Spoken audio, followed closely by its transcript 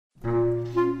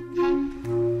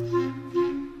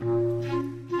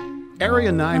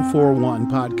Area 941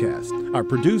 podcasts are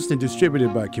produced and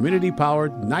distributed by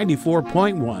community-powered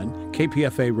 94.1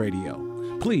 KPFA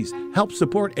Radio. Please help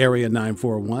support Area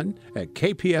 941 at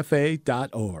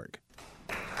kpfa.org.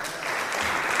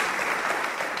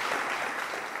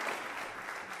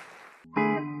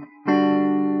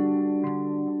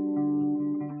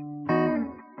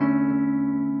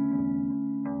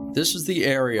 This is the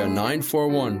Area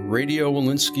 941 Radio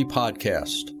Walensky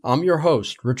podcast. I'm your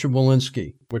host, Richard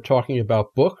Walensky. We're talking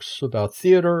about books, about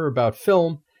theater, about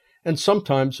film, and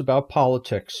sometimes about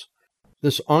politics.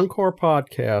 This Encore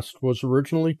podcast was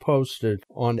originally posted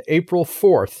on April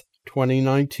 4th,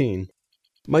 2019.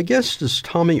 My guest is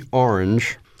Tommy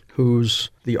Orange, who's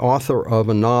the author of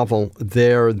a novel,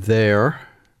 There,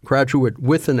 graduate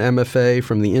with an MFA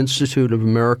from the Institute of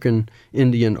American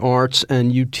Indian Arts,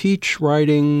 and you teach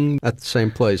writing at the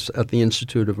same place, at the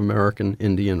Institute of American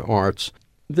Indian Arts.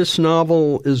 This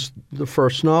novel is the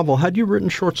first novel. Had you written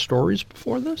short stories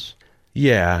before this?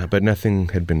 Yeah, but nothing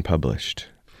had been published.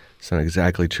 It's not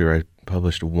exactly true. I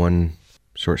published one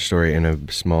short story in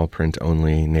a small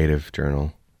print-only native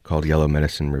journal called Yellow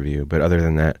Medicine Review, but other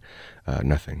than that,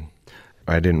 nothing.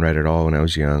 I didn't write at all when I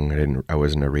was young. I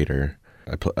wasn't a reader.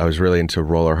 I was really into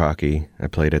roller hockey. I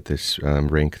played at this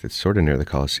rink that's sort of near the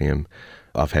Coliseum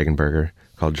off Hagenberger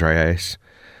called Dry Ice.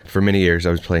 For many years,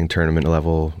 I was playing tournament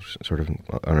level, sort of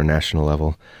on a national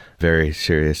level. Very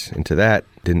serious into that.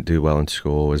 Didn't do well in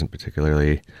school. Wasn't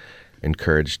particularly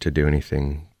encouraged to do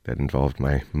anything that involved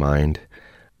my mind.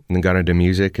 And then got into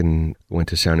music and went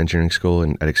to sound engineering school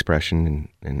at Expression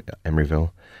in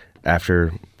Emeryville.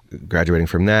 After graduating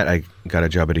from that, I got a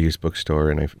job at a used bookstore,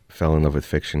 and I fell in love with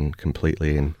fiction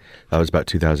completely, and that was about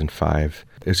 2005.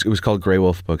 It was called Grey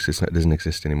Wolf Books. It doesn't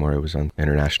exist anymore. It was on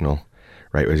International,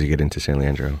 right as you get into San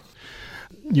Leandro.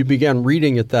 You began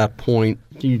reading at that point.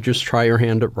 Did you just try your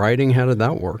hand at writing? How did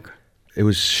that work? It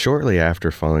was shortly after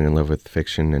falling in love with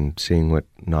fiction and seeing what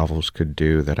novels could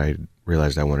do that I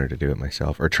realized I wanted to do it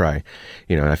myself, or try.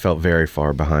 I felt very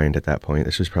far behind at that point.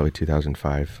 This was probably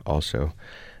 2005 also.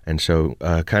 And so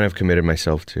kind of committed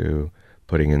myself to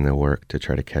putting in the work to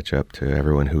try to catch up to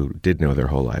everyone who did know their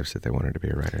whole lives that they wanted to be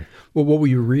a writer. Well, what were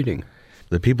you reading?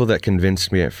 The people that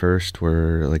convinced me at first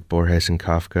were like Borges and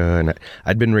Kafka, and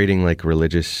I'd been reading like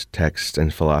religious texts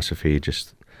and philosophy,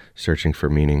 just searching for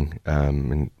meaning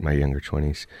in my younger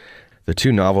 20s. The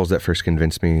two novels that first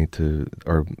convinced me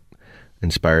or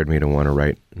inspired me to want to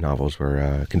write novels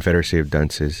were Confederacy of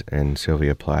Dunces and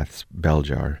Sylvia Plath's Bell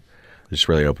Jar. It just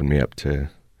really opened me up to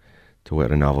what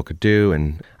a novel could do,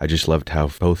 and I just loved how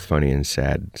both funny and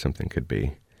sad something could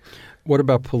be. What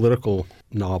about political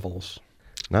novels?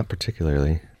 Not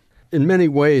particularly. In many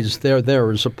ways,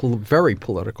 There is a very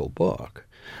political book.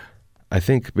 I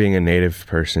think being a Native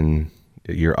person,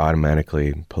 you're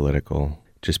automatically political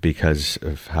just because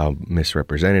of how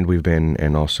misrepresented we've been,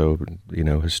 and also,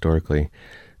 historically,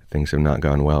 things have not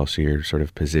gone well, so you're sort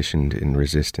of positioned in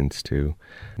resistance to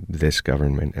this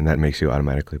government, and that makes you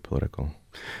automatically political.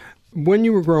 When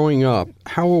you were growing up,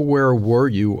 how aware were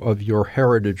you of your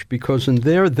heritage? Because in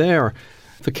There,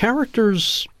 the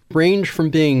characters range from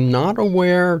being not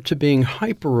aware to being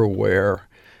hyper-aware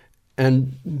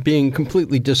and being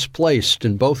completely displaced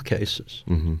in both cases.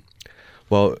 Mm-hmm.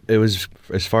 Well, it was,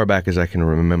 as far back as I can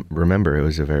remember, it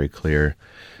was a very clear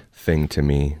thing to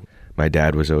me. My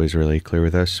dad was always really clear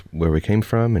with us where we came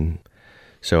from, and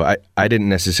so I didn't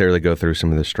necessarily go through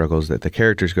some of the struggles that the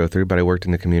characters go through, but I worked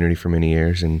in the community for many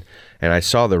years, and I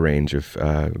saw the range of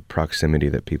proximity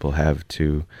that people have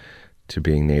to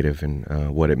being Native and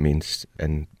what it means.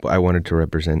 And I wanted to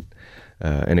represent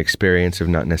an experience of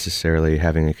not necessarily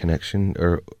having a connection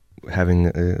or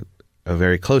having a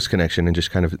very close connection, and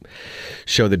just kind of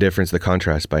show the difference, the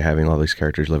contrast, by having all these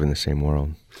characters live in the same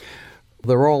world.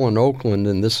 They're all in Oakland,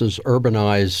 and this is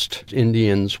urbanized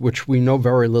Indians, which we know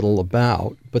very little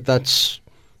about, but that's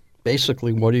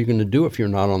basically what are you going to do if you're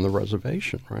not on the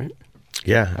reservation, right?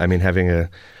 Yeah, I mean, having a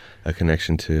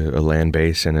connection to a land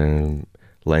base and a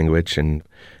language, and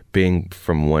being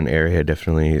from one area,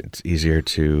 definitely it's easier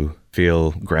to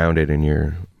feel grounded in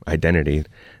your identity.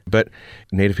 But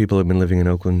Native people have been living in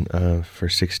Oakland for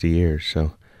 60 years,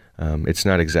 so it's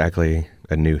not exactly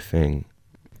a new thing.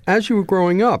 As you were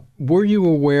growing up, were you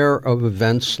aware of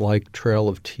events like Trail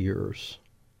of Tears?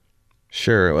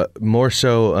 Sure. More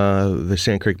so the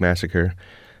Sand Creek Massacre.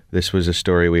 This was a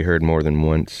story we heard more than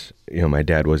once. My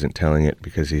dad wasn't telling it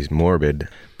because he's morbid,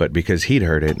 but because he'd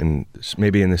heard it, and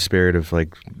maybe in the spirit of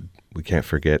like, we can't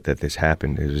forget that this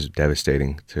happened. It was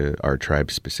devastating to our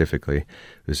tribe specifically.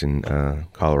 It was in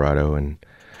Colorado, and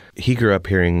he grew up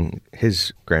hearing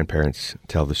his grandparents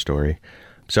tell the story.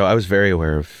 So I was very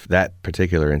aware of that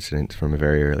particular incident from a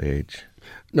very early age.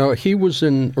 Now, he was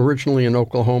originally in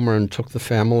Oklahoma and took the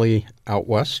family out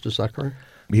west, is that correct?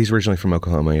 He's originally from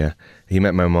Oklahoma, yeah. He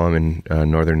met my mom in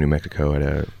northern New Mexico at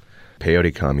a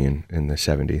peyote commune in the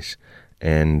 70s.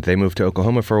 And they moved to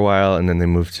Oklahoma for a while, and then they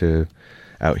moved to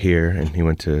out here, and he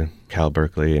went to Cal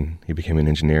Berkeley, and he became an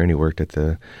engineer, and he worked at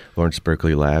the Lawrence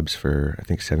Berkeley Labs for, I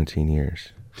think, 17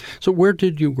 years. So where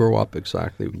did you grow up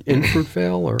exactly? In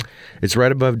Fruitvale? Or? It's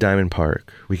right above Diamond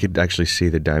Park. We could actually see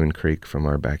the Diamond Creek from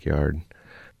our backyard.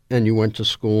 And you went to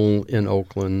school in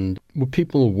Oakland. Were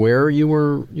people aware you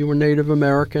were Native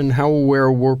American? How aware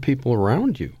were people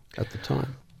around you at the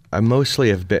time? I mostly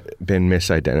have been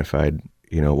misidentified.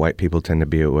 You know, white people tend to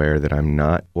be aware that I'm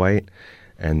not white,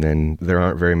 and then there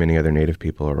aren't very many other Native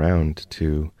people around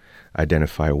to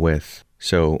identify with.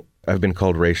 So I've been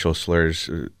called racial slurs,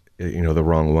 the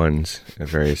wrong ones at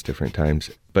various different times.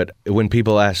 But when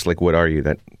people ask, like, what are you,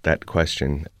 that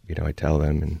question, I tell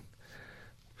them. And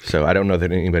so I don't know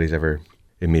that anybody's ever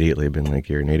immediately been like,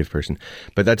 you're a Native person.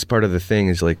 But that's part of the thing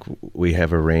is, like, we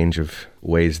have a range of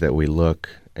ways that we look.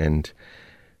 And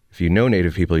if you know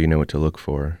Native people, you know what to look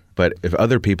for. But if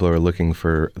other people are looking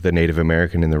for the Native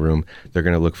American in the room, they're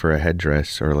going to look for a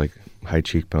headdress or like high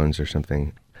cheekbones or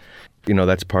something.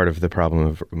 That's part of the problem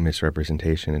of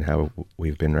misrepresentation and how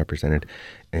we've been represented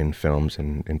in films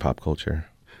and in pop culture.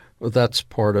 Well, that's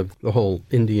part of the whole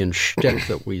Indian shtick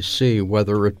that we see,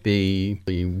 whether it be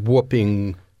the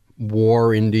whooping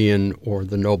war Indian or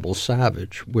the noble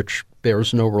savage, which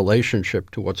bears no relationship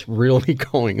to what's really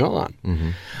going on.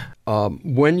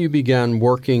 Mm-hmm. When you began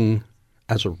working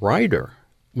as a writer,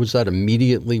 was that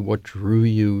immediately what drew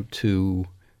you to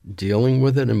dealing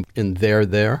with it and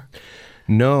there?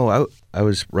 No, I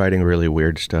was writing really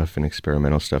weird stuff and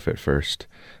experimental stuff at first.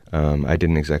 I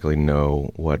didn't exactly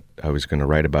know what I was going to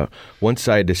write about. Once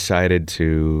I decided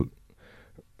to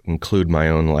include my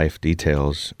own life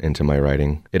details into my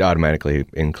writing, it automatically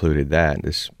included that,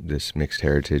 this mixed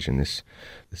heritage and this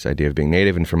idea of being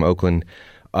Native and from Oakland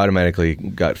automatically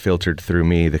got filtered through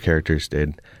me, the characters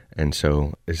did. And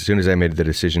so as soon as I made the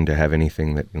decision to have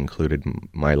anything that included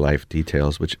my life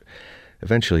details, which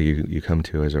eventually you come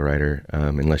to as a writer,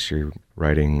 unless you're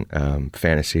writing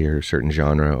fantasy or a certain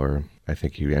genre, or I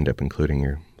think you end up including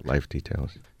your life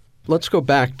details. Let's go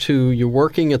back to you're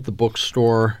working at the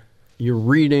bookstore, you're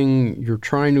reading, you're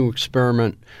trying to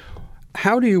experiment.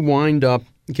 How do you wind up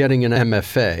getting an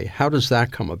MFA? How does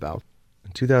that come about?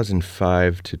 In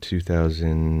 2005 to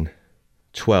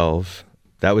 2012,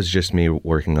 that was just me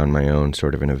working on my own,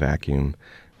 sort of in a vacuum.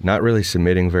 Not really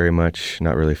submitting very much,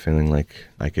 not really feeling like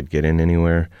I could get in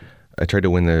anywhere. I tried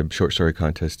to win the short story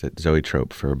contest at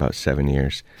Zoetrope for about 7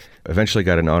 years. Eventually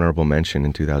got an honorable mention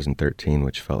in 2013,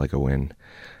 which felt like a win.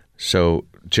 So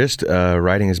just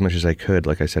writing as much as I could.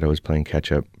 Like I said, I was playing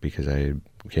catch up because I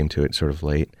came to it sort of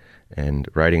late. And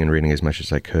writing and reading as much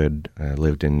as I could. I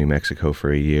lived in New Mexico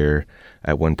for a year.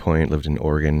 At one point, lived in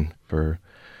Oregon for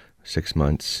 6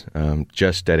 months,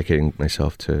 just dedicating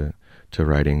myself to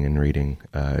writing and reading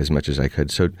as much as I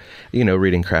could. So,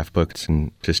 reading craft books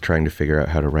and just trying to figure out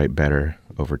how to write better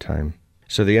over time.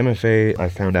 So the MFA I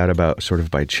found out about sort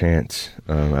of by chance.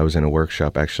 I was in a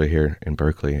workshop actually here in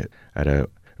Berkeley at an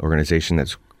organization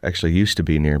that's actually used to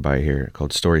be nearby here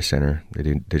called Story Center. They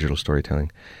do digital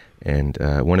storytelling. And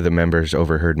one of the members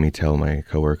overheard me tell my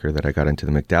coworker that I got into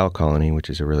the MacDowell Colony, which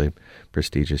is a really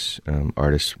prestigious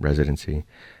artist residency.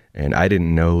 And I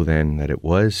didn't know then that it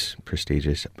was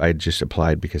prestigious. I just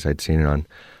applied because I'd seen it on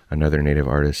another Native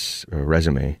artist's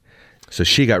resume. So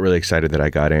she got really excited that I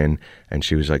got in, and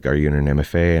she was like, "Are you in an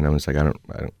MFA?" And I was like, I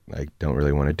don't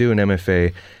really want to do an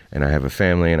MFA, and I have a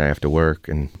family, and I have to work,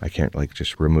 and I can't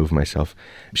just remove myself.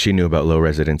 She knew about low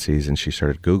residencies, and she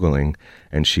started Googling,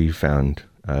 and she found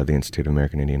the Institute of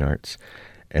American Indian Arts.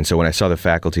 And so when I saw the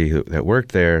faculty that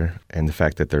worked there and the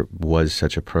fact that there was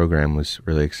such a program was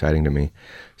really exciting to me.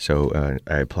 So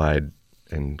I applied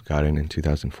and got in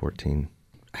 2014.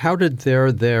 How did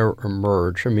There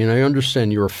emerge? I mean, I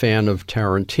understand you're a fan of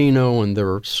Tarantino, and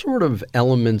there are sort of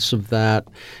elements of that.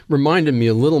 Reminded me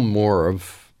a little more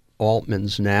of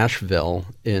Altman's Nashville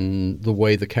in the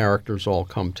way the characters all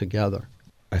come together.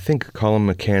 I think Colin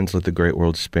McCann's Let the Great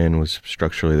World Spin was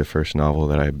structurally the first novel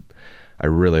that I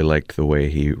really liked the way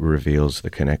he reveals the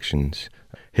connections.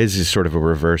 His is sort of a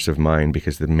reverse of mine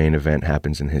because the main event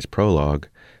happens in his prologue,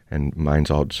 and mine's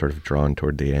all sort of drawn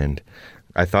toward the end.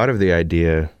 I thought of the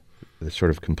idea, the sort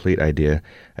of complete idea,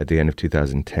 at the end of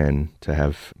 2010 to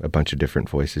have a bunch of different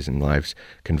voices and lives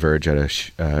converge at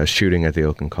a shooting at the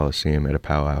Oakland Coliseum at a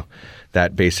powwow.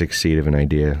 That basic seed of an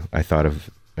idea I thought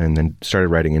of and then started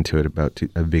writing into it about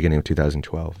the beginning of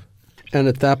 2012. And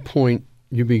at that point,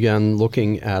 you began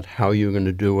looking at how you were going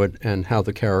to do it and how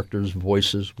the characters'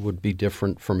 voices would be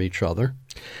different from each other.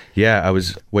 Yeah, I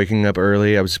was waking up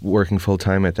early. I was working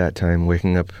full-time at that time,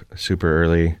 waking up super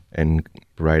early and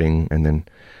writing, and then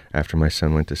after my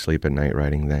son went to sleep at night,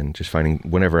 writing then, just finding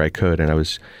whenever I could. And I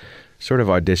was sort of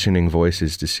auditioning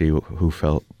voices to see who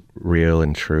felt real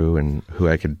and true and who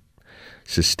I could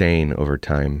sustain over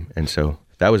time. And so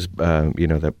that was,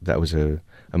 that was a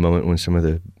moment when some of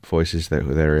the voices that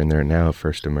are in there now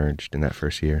first emerged in that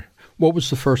first year. What was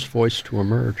the first voice to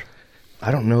emerge?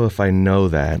 I don't know if I know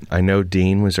that. I know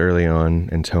Dean was early on,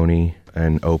 and Tony,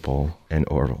 and Opal, and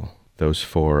Orville. Those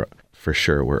four for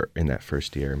sure were in that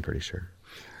first year, I'm pretty sure.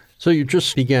 So you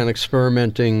just began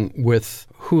experimenting with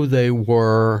who they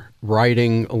were,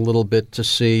 writing a little bit to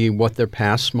see what their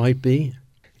past might be?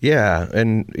 Yeah,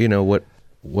 and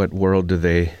what world do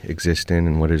they exist in,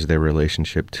 and what is their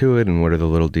relationship to it, and what are the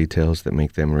little details that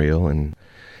make them real, and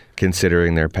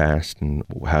considering their past, and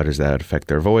how does that affect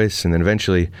their voice, and then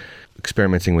eventually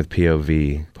experimenting with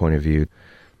POV, point of view.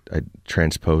 I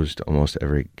transposed almost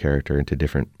every character into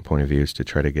different point of views to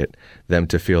try to get them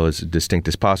to feel as distinct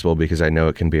as possible, because I know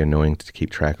it can be annoying to keep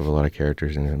track of a lot of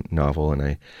characters in a novel, and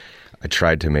I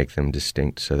tried to make them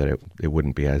distinct so that it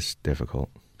wouldn't be as difficult.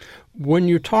 When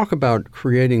you talk about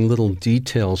creating little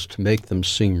details to make them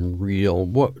seem real,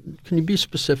 can you be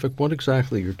specific? What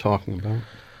exactly you're talking about?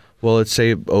 Well, let's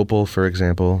say Opal, for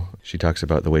example. She talks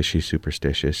about the way she's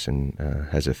superstitious and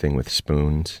has a thing with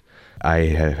spoons. I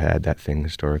have had that thing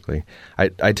historically.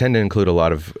 I tend to include a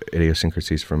lot of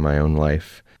idiosyncrasies from my own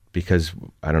life because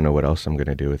I don't know what else I'm going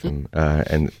to do with them.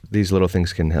 And these little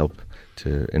things can help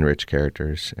to enrich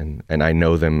characters. And I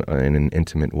know them in an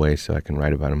intimate way, so I can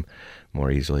write about them more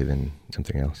easily than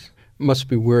something else. It must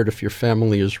be weird if your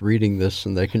family is reading this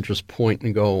and they can just point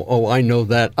and go, oh, I know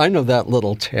that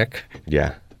little tick.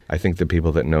 Yeah. I think the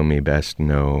people that know me best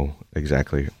know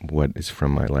exactly what is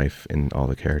from my life in all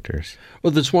the characters.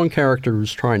 Well, there's one character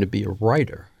who's trying to be a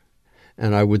writer,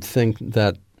 and I would think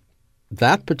that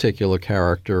particular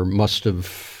character must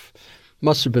have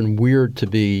been weird to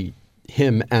be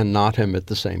him and not him at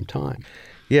the same time.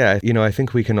 Yeah, I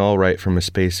think we can all write from a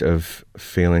space of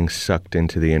feeling sucked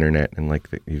into the internet and like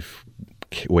that you've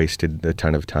wasted a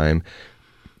ton of time.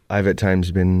 I've at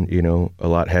times been, a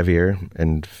lot heavier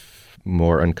and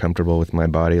more uncomfortable with my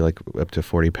body, like up to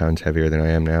 40 pounds heavier than I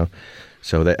am now.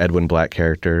 So the Edwin Black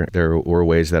character, there were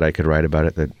ways that I could write about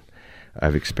it that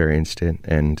I've experienced it.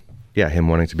 And yeah, him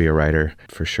wanting to be a writer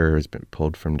for sure has been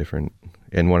pulled from different,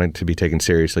 and wanting to be taken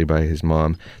seriously by his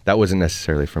mom. That wasn't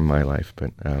necessarily from my life,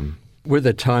 but... Were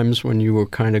there times when you were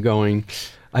kind of going,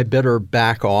 I better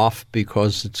back off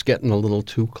because it's getting a little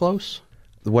too close?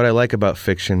 What I like about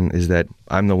fiction is that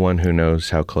I'm the one who knows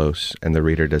how close, and the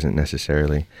reader doesn't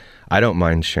necessarily. I don't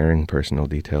mind sharing personal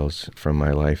details from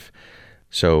my life.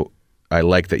 So I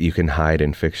like that you can hide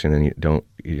in fiction and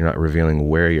you're not revealing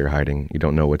where you're hiding. You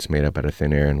don't know what's made up out of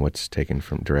thin air and what's taken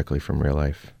directly from real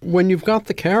life. When you've got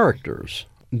the characters,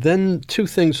 then two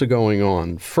things are going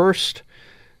on. First,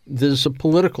 there's a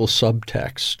political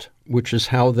subtext, which is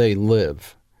how they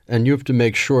live. And you have to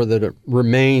make sure that it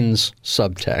remains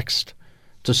subtext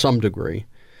to some degree.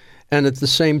 And at the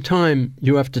same time,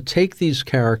 you have to take these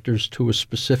characters to a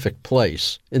specific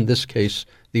place, in this case,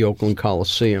 the Oakland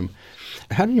Coliseum.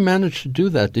 How did you manage to do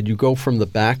that? Did you go from the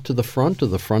back to the front or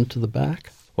the front to the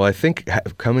back? Well, I think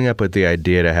coming up with the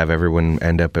idea to have everyone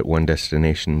end up at one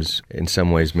destination was in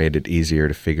some ways made it easier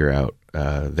to figure out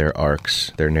their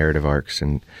arcs, their narrative arcs,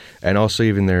 and also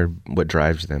even what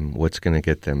drives them, what's going to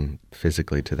get them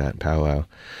physically to that powwow.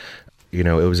 It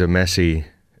was a messy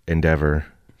endeavor,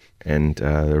 and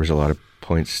there was a lot of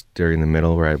points during the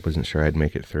middle where I wasn't sure I'd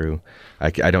make it through. I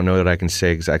don't know that I can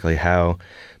say exactly how,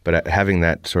 but having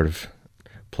that sort of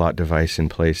plot device in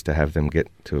place to have them get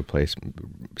to a place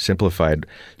simplified.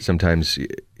 Sometimes,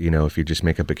 if you just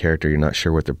make up a character, you're not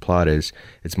sure what their plot is,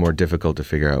 it's more difficult to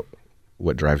figure out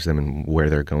what drives them and where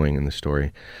they're going in the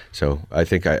story. So I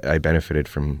think I benefited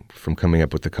from coming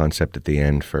up with the concept at the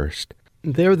end first.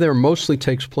 There mostly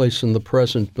takes place in the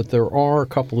present, but there are a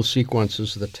couple of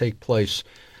sequences that take place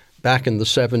back in the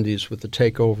 70s with the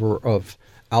takeover of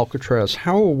Alcatraz.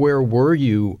 How aware were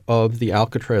you of the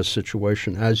Alcatraz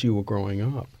situation as you were growing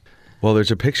up? Well, there's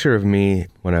a picture of me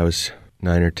when I was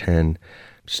 9 or 10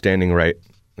 standing right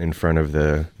in front of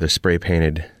the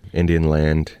spray-painted Indian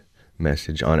land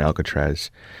message on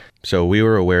Alcatraz. So we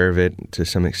were aware of it to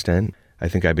some extent. I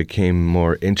think I became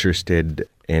more interested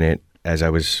in it as I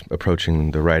was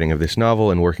approaching the writing of this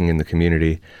novel and working in the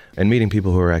community and meeting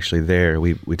people who were actually there,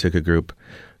 we took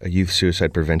a youth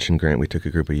suicide prevention grant. We took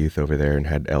a group of youth over there and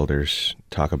had elders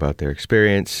talk about their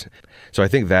experience. So I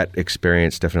think that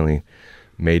experience definitely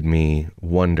made me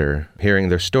wonder, hearing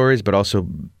their stories, but also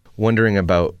wondering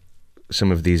about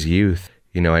some of these youth.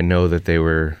 I know that they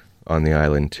were on the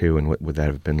island too, and what would that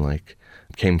have been like?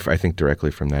 Came, I think, directly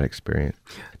from that experience.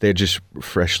 They had just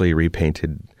freshly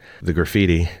repainted the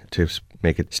graffiti to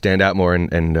make it stand out more,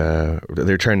 and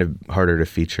they're trying harder to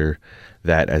feature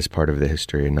that as part of the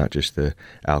history and not just the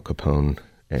Al Capone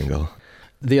angle.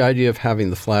 The idea of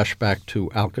having the flashback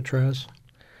to Alcatraz?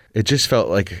 It just felt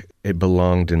like it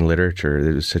belonged in literature.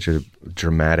 It was such a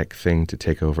dramatic thing to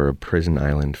take over a prison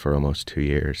island for almost 2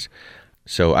 years.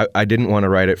 So I didn't want to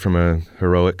write it from a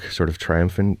heroic, sort of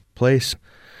triumphant place.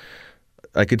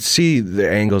 I could see the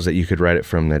angles that you could write it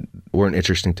from that weren't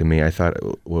interesting to me. I thought,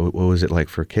 what was it like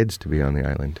for kids to be on the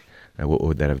island? What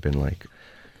would that have been like?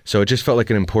 So it just felt like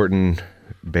an important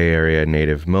Bay Area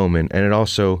Native moment, and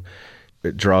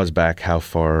it draws back how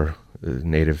far the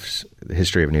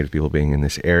history of Native people being in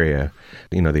this area,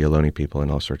 the Ohlone people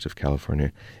and all sorts of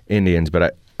California Indians.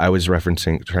 But I was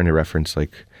trying to reference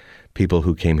like people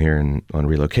who came here on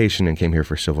relocation and came here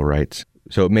for civil rights.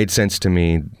 So it made sense to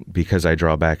me because I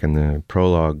draw back in the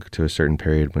prologue to a certain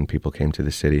period when people came to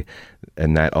the city,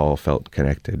 and that all felt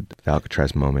connected, the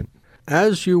Alcatraz moment.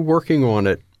 As you're working on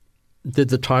it, did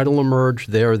the title emerge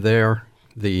there,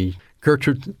 the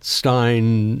Gertrude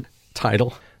Stein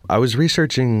title? I was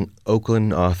researching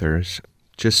Oakland authors,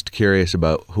 just curious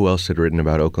about who else had written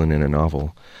about Oakland in a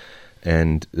novel.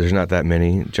 And there's not that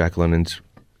many. Jack London's,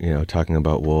 talking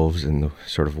about wolves and the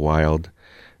sort of wild,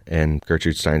 and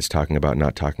Gertrude Stein's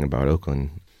not talking about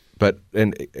Oakland. But,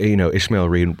 Ishmael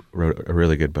Reed wrote a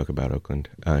really good book about Oakland.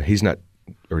 He's not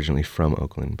originally from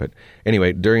Oakland. But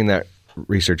anyway, during that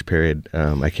research period,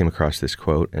 I came across this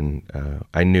quote, and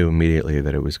I knew immediately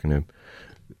that it was going to,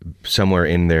 somewhere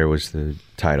in there was the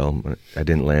title. I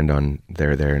didn't land on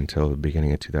there until the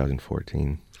beginning of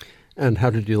 2014. And how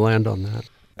did you land on that?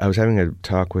 I was having a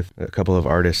talk with a couple of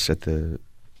artists at the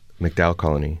MacDowell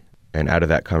Colony, and out of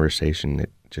that conversation,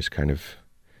 it just kind of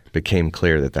became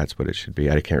clear that that's what it should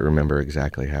be. I can't remember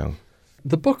exactly how.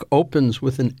 The book opens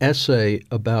with an essay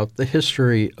about the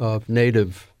history of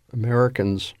Native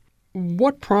Americans.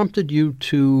 What prompted you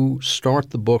to start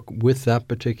the book with that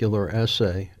particular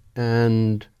essay?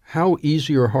 And how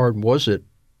easy or hard was it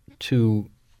to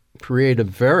create a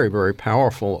very, very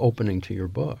powerful opening to your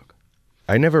book?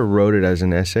 I never wrote it as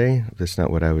an essay. That's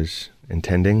not what I was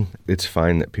intending. It's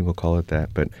fine that people call it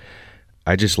that, but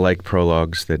I just like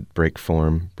prologues that break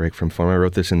from form. I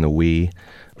wrote this in the we.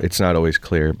 It's not always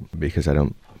clear because I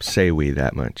don't say we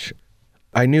that much.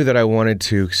 I knew that I wanted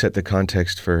to set the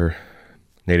context for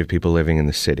Native people living in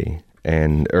the city,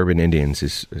 and urban Indians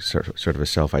is sort of a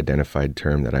self-identified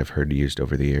term that I've heard used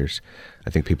over the years. I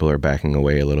think people are backing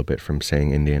away a little bit from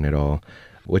saying Indian at all,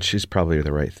 which is probably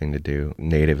the right thing to do.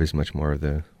 Native is much more of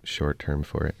the short term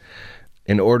for it.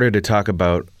 In order to talk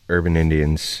about urban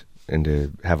Indians and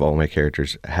to have all my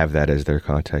characters have that as their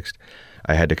context,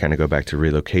 I had to kind of go back to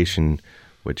relocation,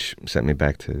 which sent me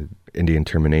back to Indian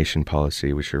termination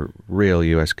policy, which are real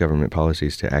U.S. government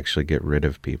policies to actually get rid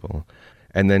of people.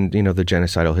 And then, the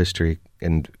genocidal history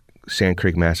and Sand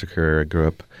Creek Massacre, I grew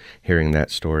up hearing that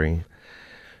story.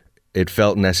 It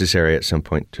felt necessary at some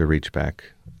point to reach back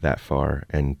that far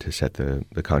and to set the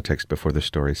context before the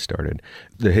story started.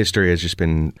 The history has just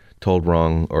been told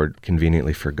wrong or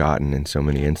conveniently forgotten in so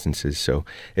many instances, so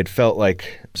it felt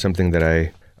like something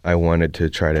that I wanted to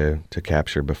try to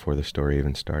capture before the story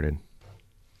even started.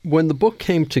 When the book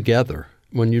came together,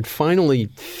 when you'd finally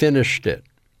finished it,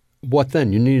 what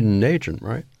then? You needed an agent,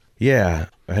 right? Yeah.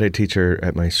 I had a teacher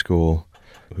at my school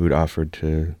who'd offered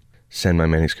to send my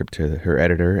manuscript to her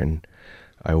editor, and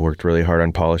I worked really hard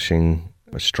on polishing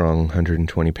a strong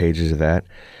 120 pages of that.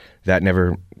 That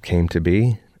never came to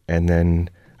be. And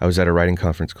then I was at a writing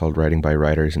conference called Writing by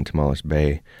Writers in Tomales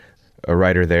Bay. A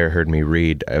writer there heard me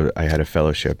read. I had a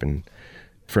fellowship, and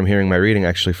from hearing my reading,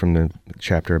 actually from the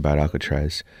chapter about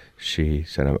Alcatraz, she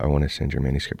said, I want to send your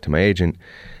manuscript to my agent.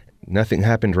 Nothing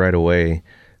happened right away.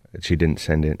 She didn't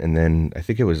send it. And then I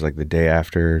think it was like the day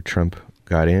after Trump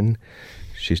got in,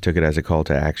 she took it as a call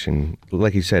to action.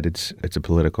 Like you said, it's a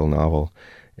political novel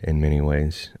in many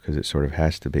ways because it sort of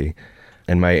has to be.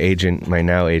 And my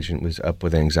now agent was up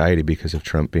with anxiety because of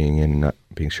Trump being in and not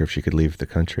being sure if she could leave the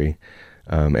country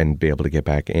and be able to get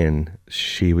back in.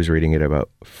 She was reading it about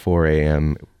 4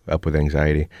 a.m., up with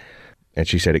anxiety. And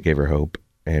she said it gave her hope.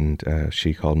 And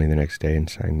she called me the next day and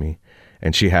signed me.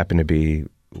 And she happened to be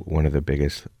one of the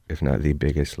biggest, if not the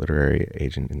biggest, literary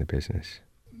agent in the business.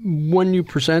 When you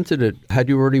presented it, had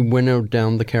you already winnowed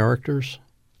down the characters?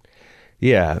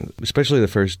 Yeah, especially the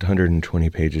first 120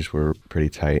 pages were pretty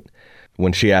tight.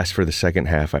 When she asked for the second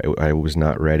half, I was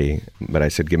not ready, but I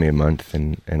said, give me a month,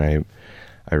 and I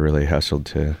really hustled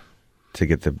to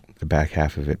get the back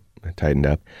half of it tightened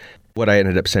up. What I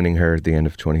ended up sending her at the end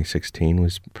of 2016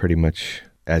 was pretty much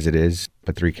as it is,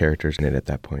 but 3 characters in it at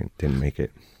that point didn't make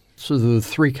it. So the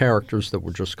 3 characters that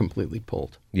were just completely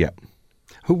pulled. Yeah.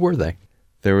 Who were they?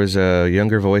 There was a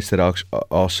younger voice that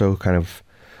also kind of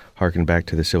harkened back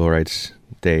to the civil rights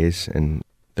days, and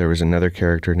there was another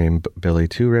character named Billy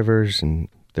Two Rivers, and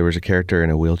there was a character in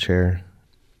a wheelchair.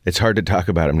 It's hard to talk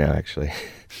about him now, actually.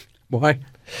 Why?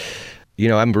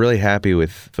 I'm really happy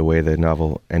with the way the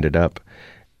novel ended up.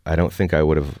 I don't think I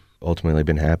would have ultimately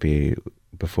been happy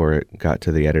before it got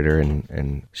to the editor,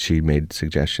 and she made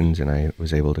suggestions, and I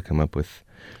was able to come up with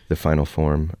the final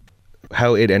form.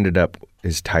 How it ended up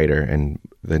is tighter, and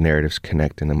the narratives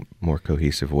connect in a more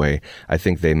cohesive way. I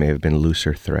think they may have been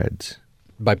looser threads.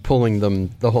 By pulling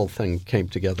them, the whole thing came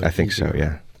together. I think so,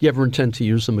 yeah. You ever intend to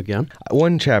use them again?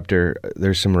 One chapter,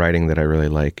 there's some writing that I really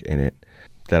like in it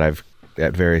that I've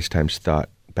at various times thought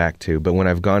back to, but when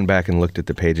I've gone back and looked at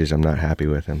the pages, I'm not happy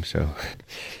with them, so...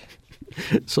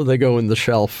 So they go in the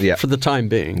shelf for the time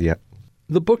being. Yeah.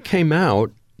 The book came out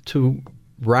to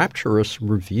rapturous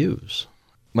reviews.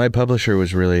 My publisher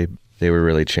they were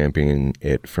really championing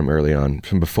it from early on,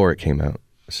 from before it came out.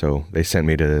 So they sent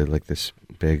me to this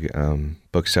big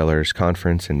booksellers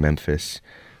conference in Memphis,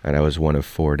 and I was one of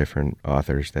 4 different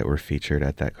authors that were featured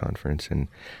at that conference. And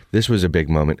this was a big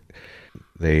moment.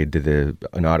 They did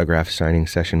an autograph signing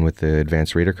session with the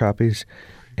advanced reader copies,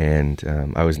 and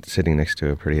I was sitting next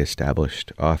to a pretty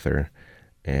established author,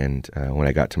 and when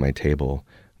I got to my table,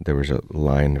 there was a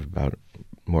line of about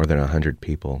more than 100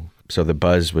 people. So the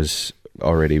buzz was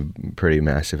already pretty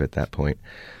massive at that point.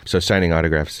 So signing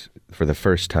autographs for the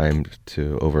first time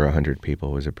to over 100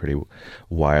 people was a pretty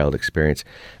wild experience.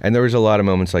 And there was a lot of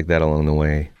moments like that along the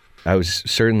way. I was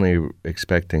certainly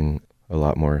expecting a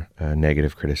lot more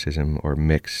negative criticism or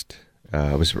mixed.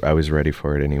 I was ready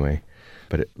for it anyway.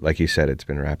 But like you said, it's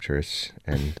been rapturous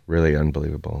and really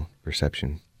unbelievable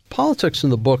reception. Politics in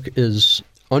the book is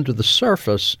under the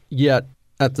surface, yet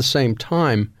at the same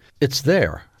time, it's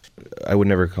there. I would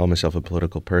never call myself a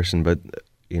political person, but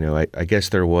I guess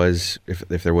there was,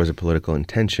 if there was a political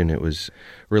intention, it was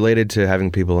related to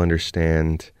having people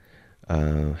understand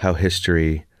how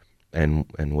history and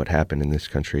what happened in this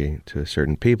country to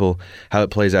certain people, how it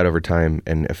plays out over time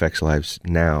and affects lives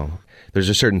now. There's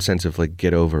a certain sense of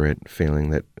get over it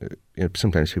feeling that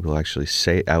sometimes people actually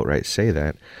outright say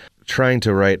that. Trying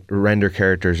to render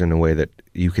characters in a way that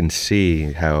you can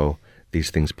see how these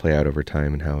things play out over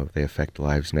time and how they affect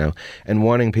lives now, and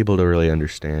wanting people to really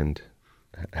understand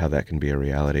how that can be a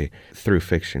reality through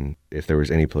fiction. If there was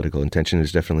any political intention,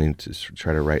 is definitely to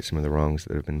try to right some of the wrongs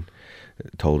that have been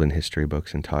told in history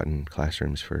books and taught in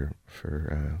classrooms for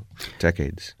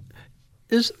decades.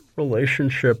 Is the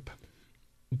relationship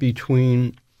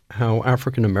between how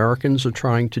African Americans are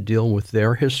trying to deal with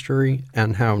their history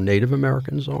and how Native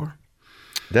Americans are?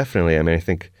 Definitely. I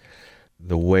think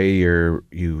the way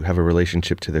you have a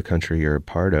relationship to the country you're a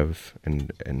part of,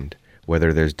 and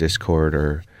whether there's discord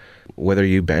or whether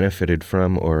you benefited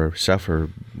from or suffer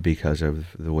because of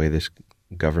the way this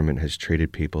government has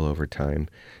treated people over time,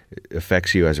 it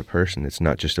affects you as a person. It's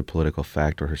not just a political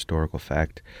fact or historical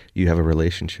fact. You have a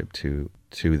relationship to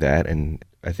that, and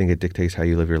I think it dictates how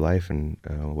you live your life and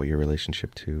what your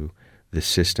relationship to the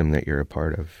system that you're a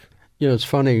part of. It's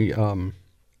funny.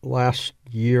 Last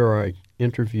year I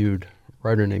interviewed a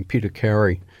writer named Peter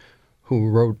Carey, who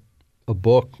wrote a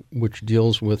book which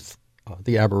deals with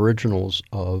the Aboriginals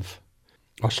of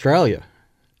Australia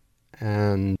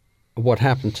and what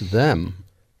happened to them.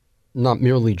 Not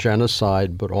merely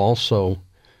genocide, but also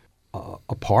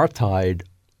apartheid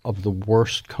of the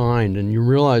worst kind. And you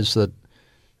realize that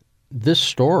this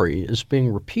story is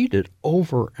being repeated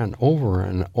over and over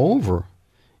and over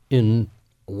in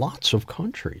lots of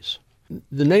countries.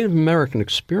 The Native American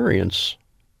experience,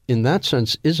 in that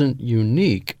sense, isn't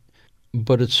unique,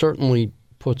 but it certainly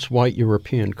puts white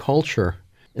European culture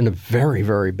in a very,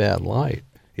 very bad light.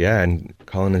 Yeah, and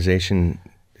colonization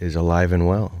is alive and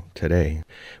well today.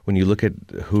 When you look at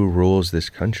who rules this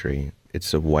country,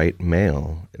 it's a white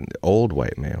male, an old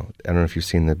white male. I don't know if you've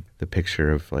seen the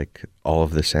picture of all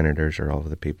of the senators or all of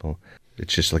the people.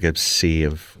 It's just like a sea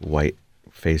of white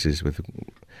faces with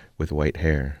white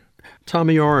hair.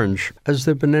 Tommy Orange, has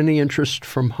there been any interest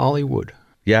from Hollywood?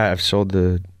 Yeah, I've sold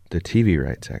the TV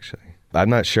rights, actually. I'm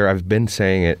not sure. I've been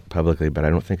saying it publicly, but I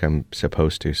don't think I'm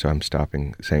supposed to, so I'm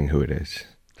stopping saying who it is.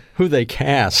 Who they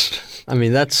cast. I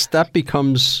mean, that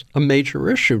becomes a major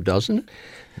issue, doesn't it?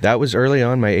 That was early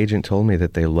on. My agent told me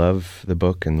that they love the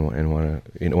book and want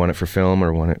it for film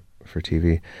or want it for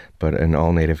TV, but an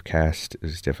all-native cast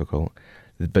is difficult.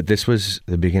 But this was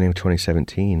the beginning of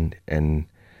 2017, and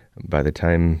by the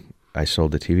time I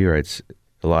sold the TV rights,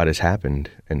 a lot has happened,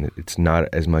 and it's not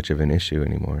as much of an issue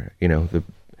anymore. The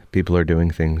people are doing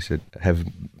things that have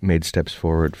made steps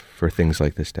forward for things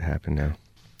like this to happen now.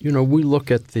 We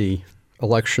look at the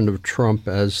election of Trump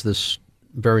as this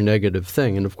very negative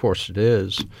thing, and of course it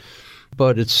is.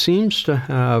 But it seems to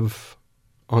have,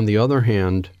 on the other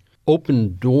hand,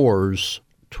 opened doors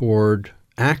toward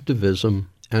activism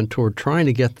and toward trying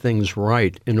to get things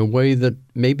right in a way that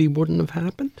maybe wouldn't have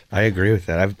happened. I agree with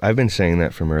that. I've been saying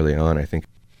that from early on. I think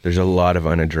there's a lot of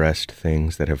unaddressed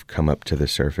things that have come up to the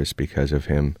surface because of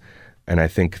him, and I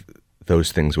think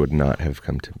those things would not have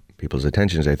come to people's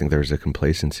attentions. I think there's a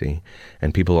complacency,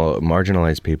 and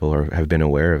marginalized people have been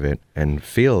aware of it and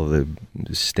feel the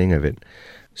sting of it.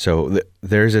 So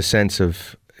there's a sense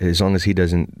of, as long as he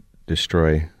doesn't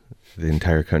destroy the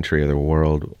entire country or the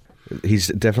world, he's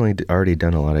definitely already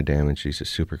done a lot of damage. He's a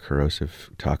super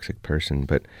corrosive, toxic person.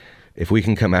 But if we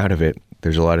can come out of it,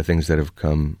 there's a lot of things that have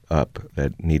come up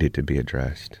that needed to be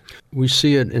addressed. We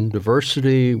see it in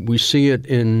diversity. We see it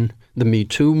in the Me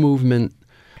Too movement.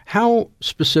 How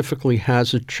specifically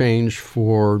has it changed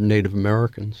for Native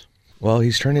Americans? Well,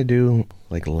 he's trying to do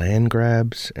land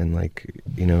grabs and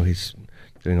he's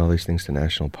doing all these things to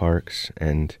national parks,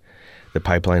 and the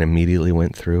pipeline immediately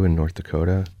went through in North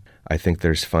Dakota. I think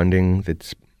there's funding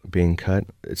that's being cut.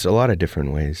 It's a lot of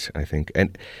different ways, I think.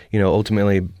 And,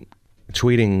 ultimately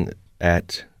tweeting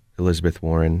at Elizabeth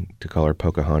Warren to call her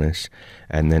Pocahontas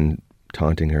and then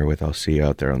taunting her with, "I'll see you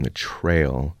out there on the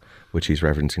trail," which he's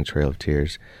referencing Trail of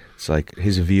Tears. It's like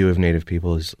his view of Native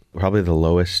people is probably the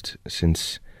lowest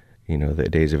since, the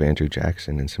days of Andrew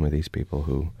Jackson and some of these people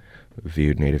who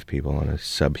viewed Native people on a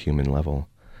subhuman level.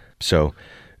 So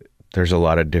there's a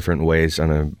lot of different ways,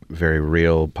 on a very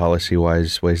real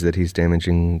policy-wise, ways that he's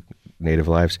damaging Native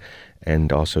lives,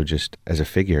 and also just as a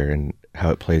figure and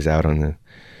how it plays out on the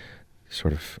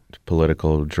sort of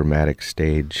political, dramatic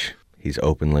stage. He's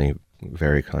openly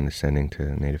very condescending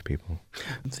to Native people.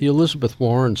 The Elizabeth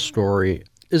Warren story,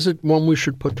 is it one we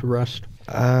should put to rest?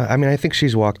 I think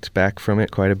she's walked back from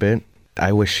it quite a bit.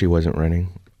 I wish she wasn't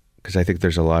running, because I think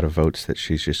there's a lot of votes that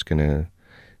she's just going to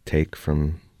take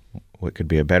from what could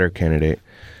be a better candidate,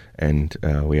 and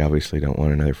we obviously don't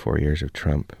want another 4 years of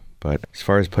Trump. But as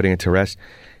far as putting it to rest,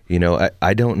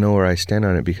 I don't know where I stand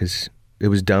on it, because it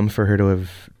was dumb for her to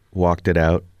have walked it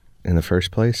out in the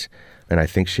first place, and I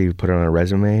think she put it on a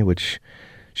resume, which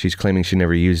she's claiming she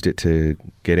never used it to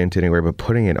get into anywhere, but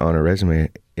putting it on a resume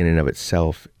in and of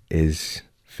itself is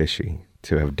fishy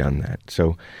to have done that.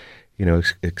 So,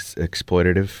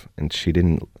 exploitative, and she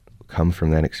didn't come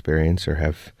from that experience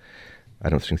or I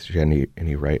don't think she had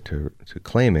any right to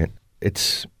claim it.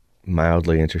 It's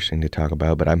mildly interesting to talk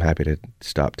about, but I'm happy to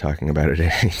stop talking about it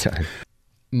at any time.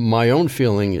 My own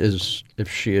feeling is if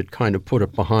she had kind of put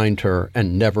it behind her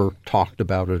and never talked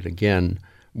about it again,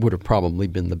 would have probably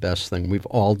been the best thing. We've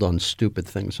all done stupid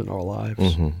things in our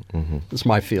lives. That's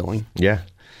my feeling. Yeah.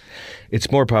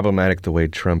 It's more problematic the way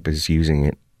Trump is using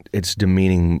it. It's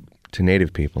demeaning to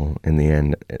Native people in the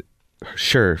end.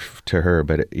 Sure, to her,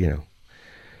 but,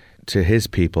 to his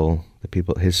people,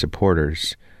 his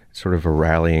supporters, sort of a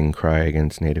rallying cry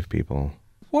against Native people.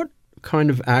 What kind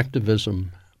of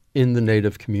activism in the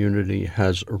Native community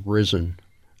has arisen?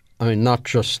 I mean, not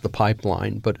just the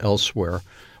pipeline, but elsewhere.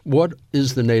 What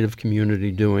is the Native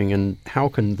community doing, and how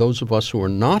can those of us who are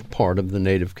not part of the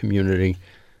Native community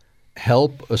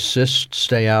help, assist,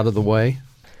 stay out of the way?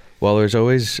 Well, there's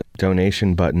always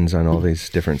donation buttons on all these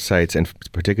different sites, and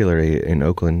particularly in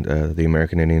Oakland, the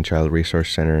American Indian Child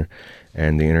Resource Center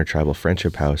and the Intertribal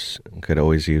Friendship House could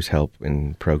always use help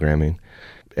in programming,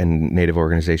 and Native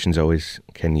organizations always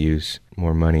can use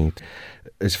more money.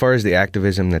 As far as the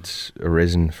activism that's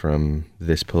arisen from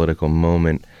this political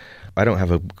moment, I don't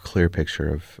have a clear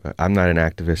picture of. I'm not an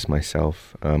activist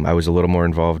myself. I was a little more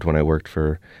involved when I worked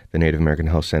for the Native American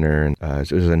Health Center, and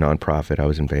it was a nonprofit. I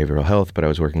was in behavioral health, but I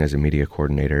was working as a media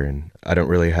coordinator, and I don't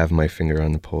really have my finger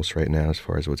on the pulse right now as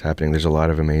far as what's happening. There's a lot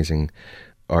of amazing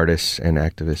artists and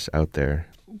activists out there.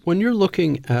 When you're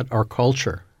looking at our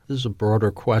culture, this is a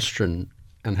broader question,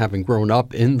 and having grown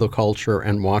up in the culture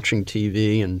and watching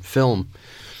TV and film,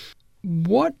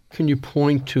 what can you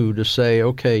point to say,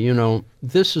 okay,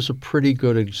 this is a pretty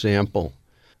good example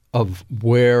of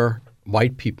where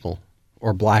white people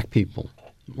or black people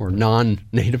or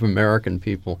non-Native American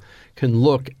people can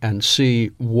look and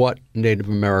see what Native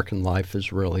American life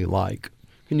is really like.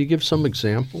 Can you give some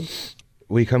examples?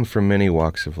 We come from many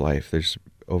walks of life. There's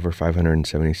over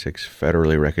 576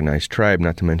 federally recognized tribes,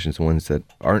 not to mention the ones that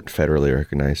aren't federally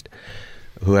recognized,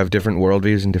 who have different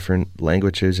worldviews and different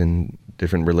languages and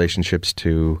different relationships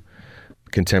to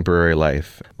contemporary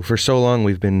life. For so long,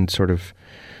 we've been sort of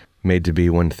made to be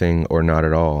one thing or not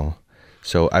at all.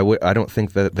 So I don't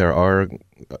think that there are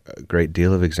a great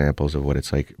deal of examples of what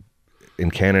it's like.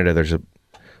 In Canada, there's a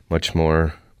much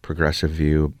more progressive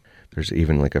view. There's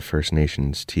even like a First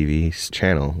Nations TV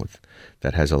channel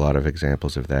that has a lot of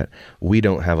examples of that. We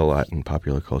don't have a lot in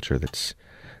popular culture that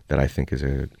I think is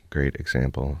a great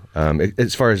example.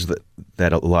 As far as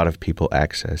that a lot of people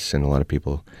access and a lot of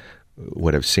people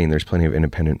would have seen, there's plenty of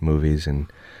independent movies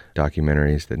and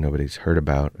documentaries that nobody's heard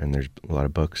about, and there's a lot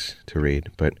of books to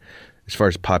read. But as far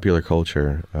as popular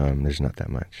culture, there's not that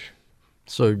much.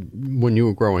 So when you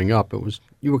were growing up,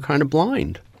 you were kind of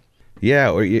blind.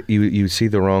 Yeah, or you see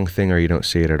the wrong thing or you don't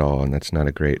see it at all, and that's not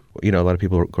a great... a lot of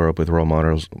people grow up with role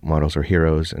models or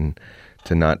heroes, and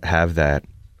to not have that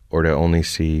or to only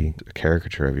see a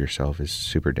caricature of yourself is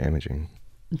super damaging.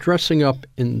 Dressing up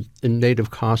in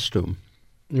Native costume,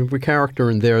 every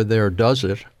character in there does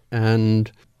it,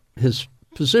 and his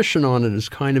position on it is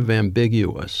kind of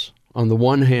ambiguous. On the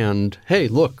one hand, hey,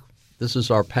 look, this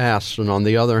is our past, and on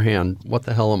the other hand, what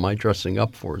the hell am I dressing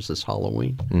up for? Is this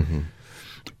Halloween? Mm-hmm.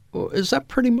 Is that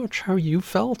pretty much how you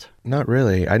felt? Not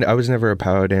really. I was never a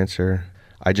powwow dancer.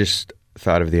 I just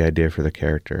thought of the idea for the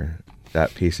character.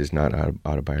 That piece is not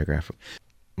autobiographical.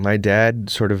 My dad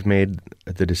sort of made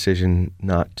the decision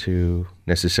not to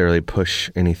necessarily push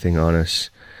anything on us,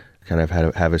 kind of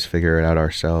have us figure it out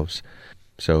ourselves.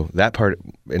 So that part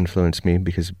influenced me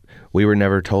because we were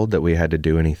never told that we had to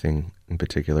do anything in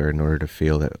particular in order to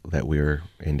feel that we were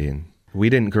Indian. We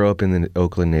didn't grow up in the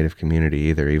Oakland Native community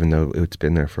either, even though it's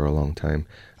been there for a long time.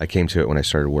 I came to it when I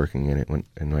started working in it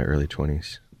in my early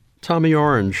 20s. Tommy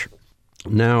Orange,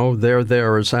 now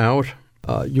There is out.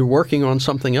 You're working on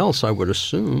something else, I would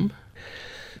assume.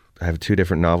 I have 2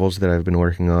 different novels that I've been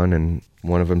working on, and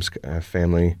one of them's a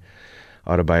family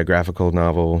autobiographical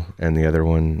novel, and the other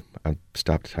one I've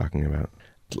stopped talking about.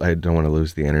 I don't want to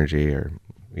lose the energy, or,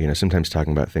 sometimes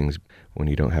talking about things when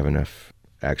you don't have enough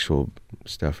actual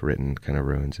stuff written kind of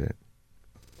ruins it.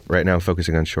 Right now I'm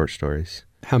focusing on short stories.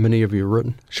 How many have you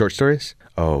written? Short stories?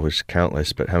 Oh, it was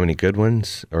countless, but how many good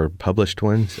ones or published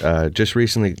ones? Just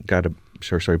recently got a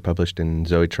short story published in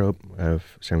Zoetrope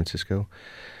of San Francisco.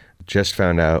 Just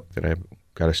found out that I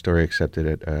got a story accepted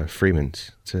at Freeman's.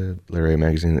 It's a literary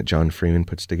magazine that John Freeman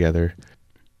puts together.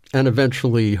 And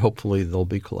eventually, hopefully, they'll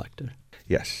be collected.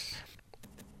 Yes.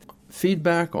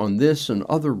 Feedback on this and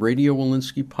other Radio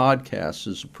Walensky podcasts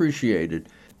is appreciated.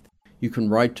 You can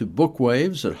write to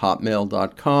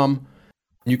bookwaves@hotmail.com.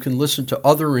 You can listen to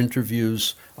other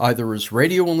interviews either as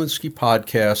Radio Walensky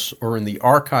podcasts or in the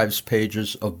archives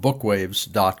pages of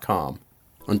bookwaves.com.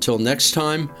 Until next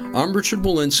time, I'm Richard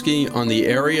Walensky on the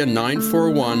Area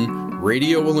 941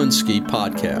 Radio Walensky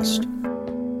podcast.